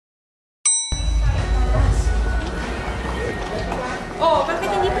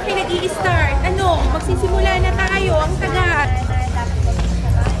magsisimula na tayo ang taga.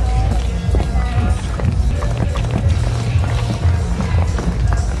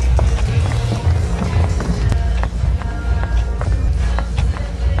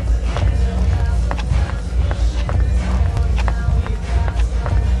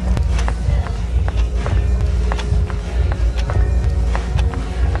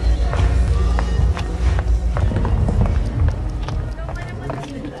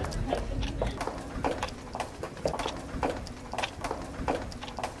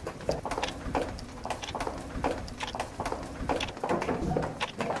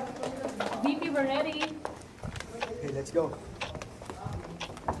 We're ready. Okay, let's go.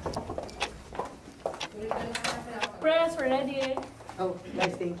 Press, we're ready. Oh,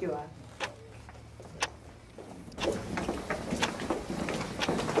 guys, thank you.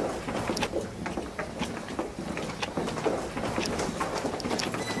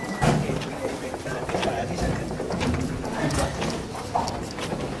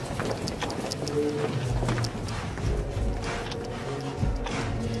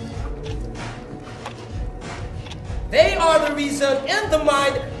 They are the reason and the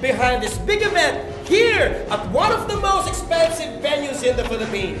mind behind this big event here at one of the most expensive venues in the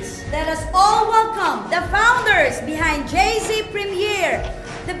Philippines. Let us all welcome the founders behind JC Premier.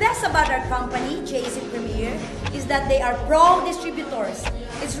 The best about our company, JC Premier, is that they are pro distributors.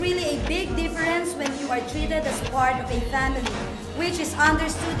 It's really a big difference when you are treated as part of a family, which is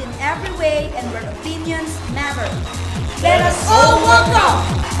understood in every way and where opinions matter. Let us all welcome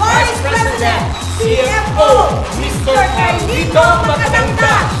Vice President, CFO, Mr. Carlito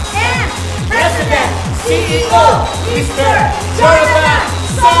Macatangka, and President, CEO, Mr. Jonathan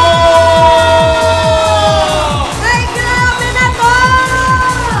Song! Ay, grabe na to!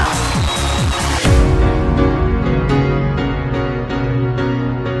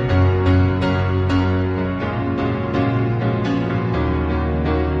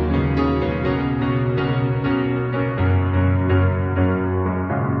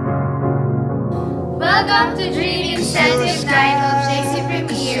 Welcome to Dream Incentive Night of JC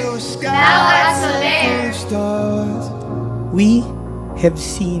Premier, now at Solaire. We have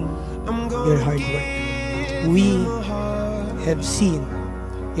seen your hard work. We have seen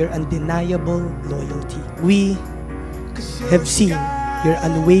your undeniable loyalty. We have seen your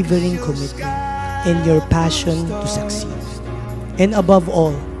unwavering commitment and your passion to succeed. And above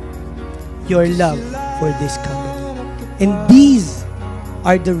all, your love for this company. And these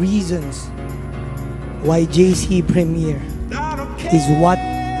are the reasons why JC Premier is what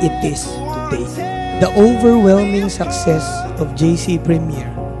it is today. The overwhelming success of JC Premier,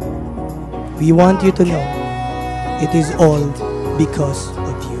 we want you to know it is all because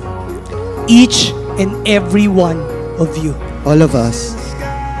of you. Each and every one of you. All of us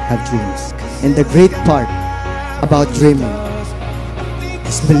have dreams. And the great part about dreaming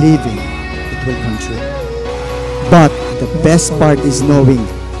is believing it will come true. But the best part is knowing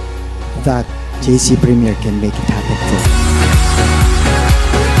that JC Premier can make it happen too.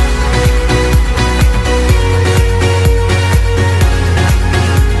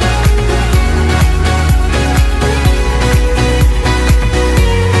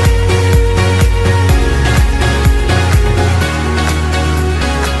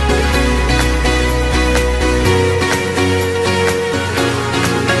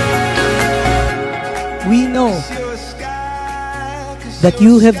 We know that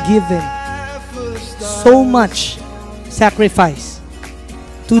you have given so much sacrifice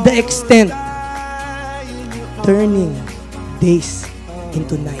to the extent turning days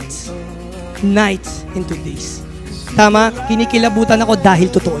into nights, nights into days. Tama, kinikilabutan ako dahil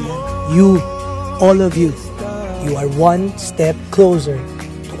totoo yan. You, all of you, you are one step closer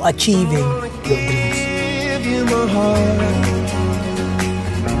to achieving your dreams.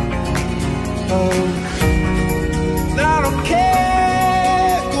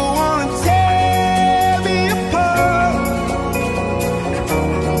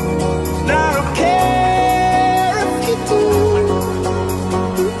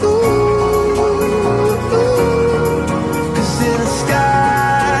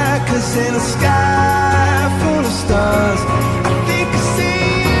 In a sky full of stars, I think I see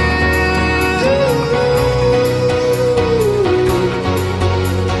you.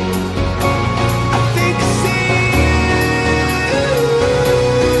 I think I see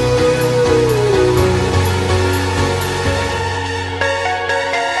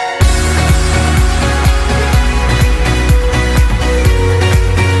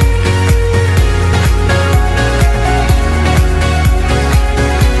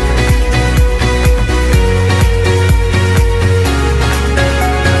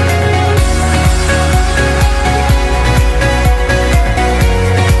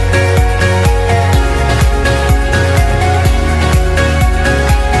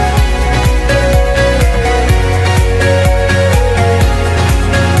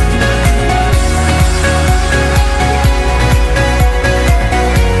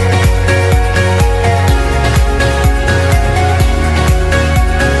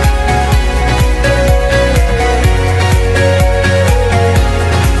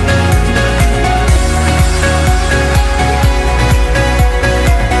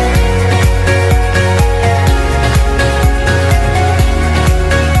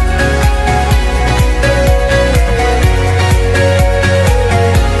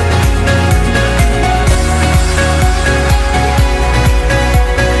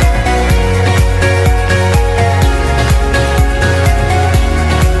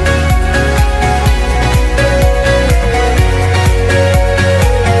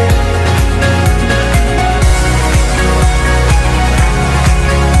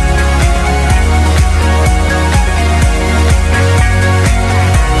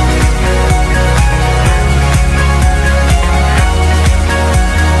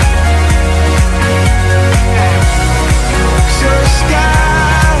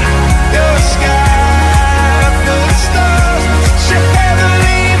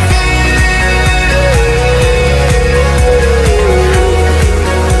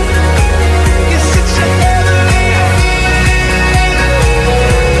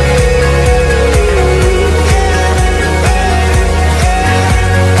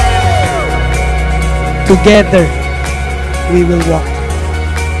Together, we will walk.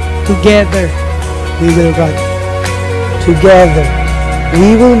 Together, we will run. Together,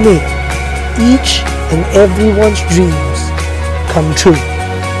 we will make each and everyone's dreams come true.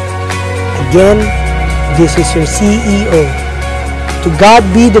 Again, this is your CEO. To God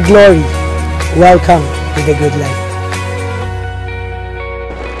be the glory. Welcome to the good life.